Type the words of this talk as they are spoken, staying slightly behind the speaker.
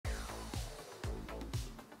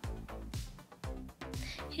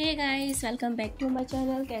Hey guys, welcome back to my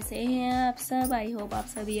channel. कैसे हैं आप सब? आई होप आप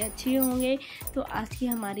सभी अच्छे होंगे। तो आज की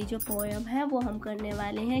हमारी जो पोएम है वो हम करने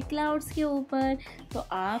वाले हैं क्लाउड्स के ऊपर। तो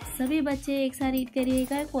आप सभी बच्चे एक साथ रीड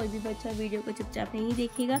करिएगा, कोई भी बच्चा वीडियो को चुपचाप नहीं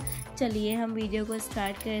देखेगा। चलिए हम वीडियो को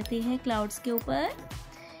स्टार्ट करते हैं क्लाउड्स के ऊपर।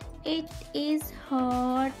 It is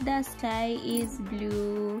hot, the sky is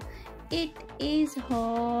blue. It is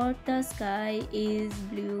hot, the sky is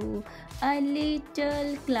blue. A little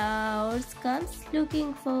clouds comes looking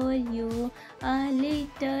for you. A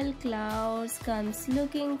little clouds comes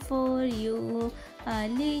looking for you. A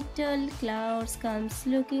little clouds comes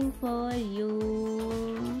looking for you.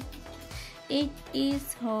 It is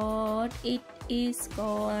hot, it is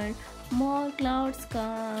cold. More clouds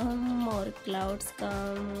come, more clouds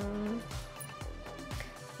come.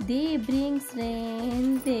 They brings rain,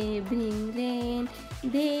 they bring rain,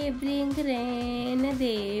 they bring rain,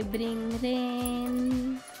 they bring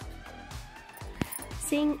rain.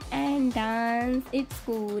 Sing and dance, it's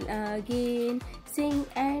cool again. Sing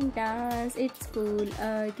and dance, it's cool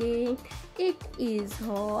again. It is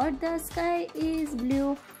hot, the sky is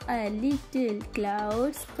blue. A little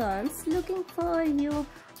clouds comes looking for you.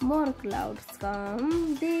 More clouds come,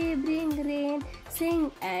 they bring rain. Sing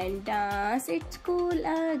and dance, it's cool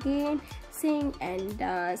again. Sing and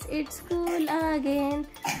dance, it's cool again.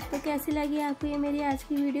 तो कैसी लगी आपको ये मेरी आज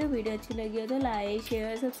की video अच्छी लगी हो तो like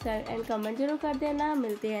share subscribe and comment जरूर कर देना।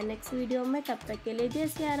 मिलते हैं नेक्स्ट वीडियो में, तब तक के लिए जय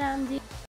सिया राम जी।